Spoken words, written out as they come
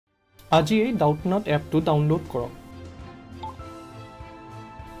আজি এই Doubtnut এপটো ডাউনলোড কৰক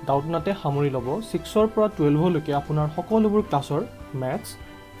Doubtnutে সামৰি ল'ব 6 পৰা 12 লৈকে আপোনাৰ সকলোবোৰ ক্লাছৰ ম্যাথছ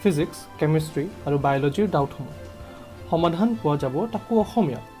ফিজিক্স কেমিষ্ট্ৰি আৰু বায়োলজিৰ ডাউটসমূহ সমাধান পোৱা যাব তাকো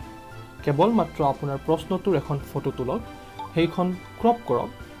অসমীয়া কেৱল মাত্ৰ আপোনাৰ প্ৰশ্নটোৰ এখন ফটো তুলক সেইখন ক্ৰপ কৰক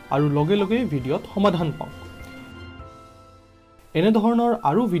আৰু লগে লগে ভিডিঅ'ত সমাধান পাওক এনে ধৰণৰ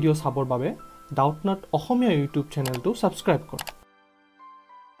আৰু ভিডিঅ' চাবৰ বাবে Doubtnut অসমীয়া ইউটিউব চেনেলটো সাবস্ক্ৰাইব কৰক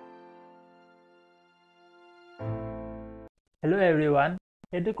Hello everyone.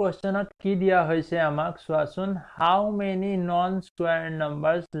 This question ki diya hoise amak swasun how many non-square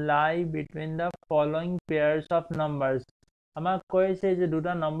numbers lie between the following pairs of numbers. Amak koise je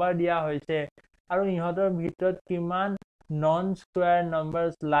duta number diya hoise aru ihotor bhitor kiman non-square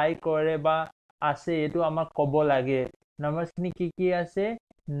numbers lie kore ba ase etu amak kobo lage. Numbers kini ki ase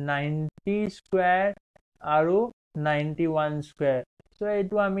 90 square aru 91 square. So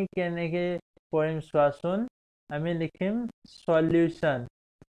etu ami keneke korim swasun আমি লিখিম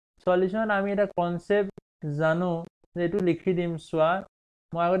solution আমি এটা concept জানো যে এটো লিখি দিম সোয়া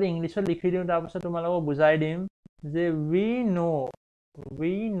মই আগতে ইংলিশত লিখি দিম তাৰ পাছত তোমালোকক বুজাই দিম যে we know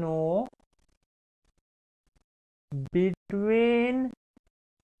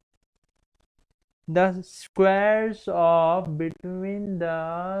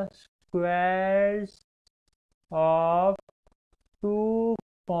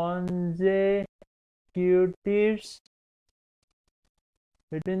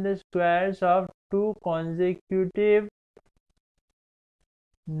between the squares of two consecutive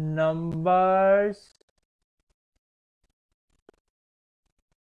numbers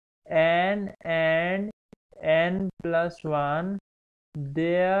n and n plus 1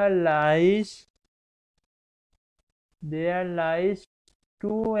 there lies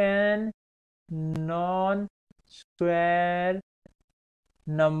 2n non-square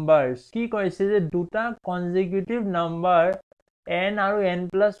numbers কি কৈছে যে দুটা consecutive number n আৰু n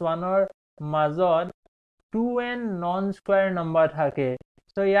plus 1 ৰ মাজত 2n non-square number থাকে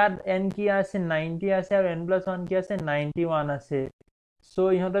so ইয়াত n কি আছে 90 আছে আৰু n plus 1 কি আছে 91 আছে so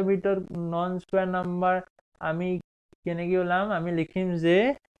ইহঁতৰ ভিতৰত non-square number আমি কেনেকৈ ওলাম আমি লিখিম যে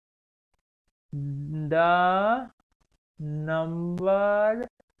the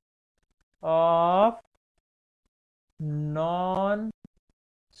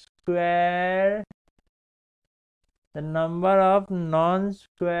number of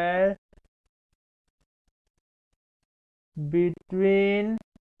non-square between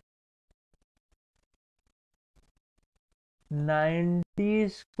 90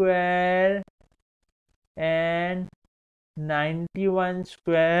 square and 91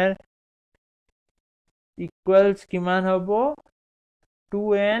 square equals কিমান হ'ব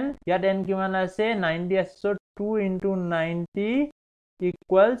 2n ইয়াত n কিমান আছে 90 আছে so 2 into 90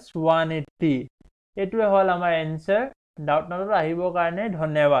 equals 180 এটোৱে হল আমাৰ এনসাৰ Doubtnut আহিবৰ কাৰণে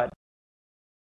ধন্যবাদ